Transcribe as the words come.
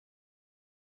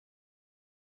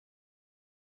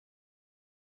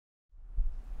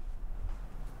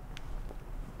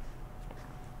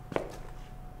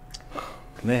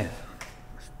Man,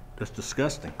 that's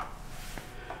disgusting.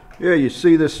 Yeah, you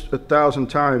see this 1,000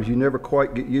 times, you never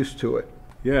quite get used to it.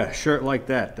 Yeah, a shirt like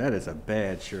that is a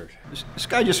bad shirt. This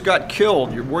guy just got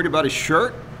killed. You're worried about his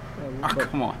shirt? Oh,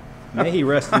 come on. May he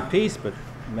rest in peace, but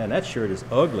man, that shirt is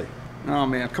ugly. Oh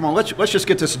man, come on, let's just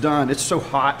get this done. It's so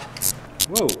hot.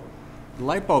 Whoa, the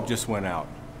light bulb just went out.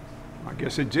 I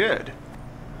guess it did.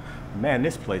 Man,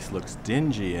 this place looks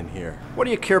dingy in here. What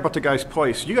do you care about the guy's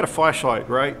place? You got a flashlight,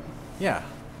 right? Yeah,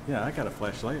 I got a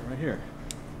flashlight right here.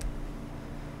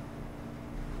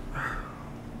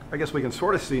 I guess we can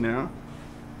sort of see now.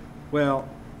 Well,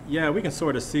 yeah, we can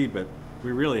sort of see, but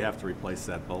we really have to replace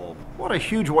that bulb. What a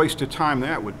huge waste of time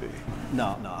that would be.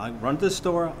 No, I'll run to the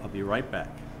store. I'll be right back.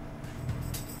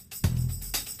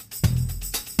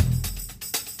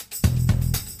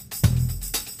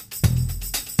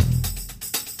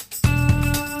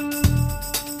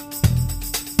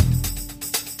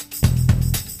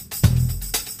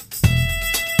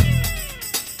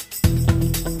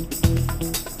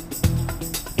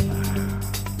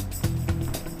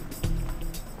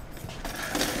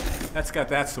 That's got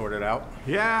that sorted out.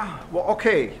 Yeah, well,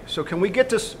 okay, so can we get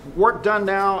this work done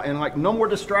now and like no more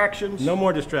distractions? No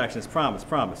more distractions,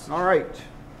 promise. All right.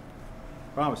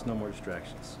 Promise, no more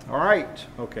distractions. All right.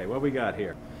 Okay, what we got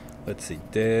here? Let's see,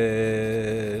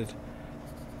 dead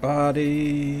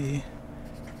body,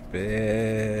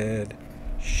 bed,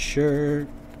 shirt.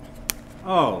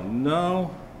 Oh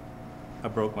no, I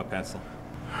broke my pencil.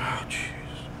 Oh,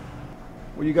 jeez.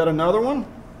 Well, you got another one?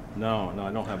 No,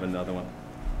 I don't have another one.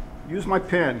 Use my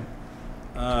pen.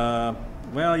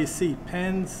 Well, you see,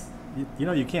 pens, you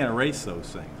know you can't erase those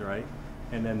things, right?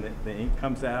 And then the ink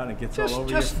comes out and gets all over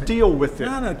your Just deal with it.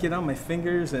 No, get on my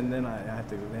fingers, and then I have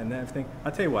to, and everything.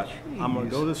 I'll tell you what, I'm going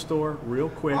to go to the store real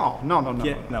quick. Oh, no.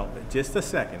 No, just a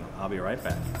second. I'll be right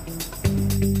back.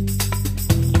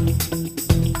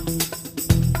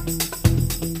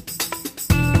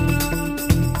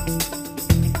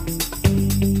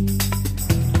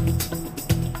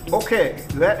 Okay,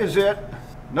 that is it.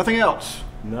 Nothing else.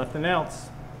 Nothing else.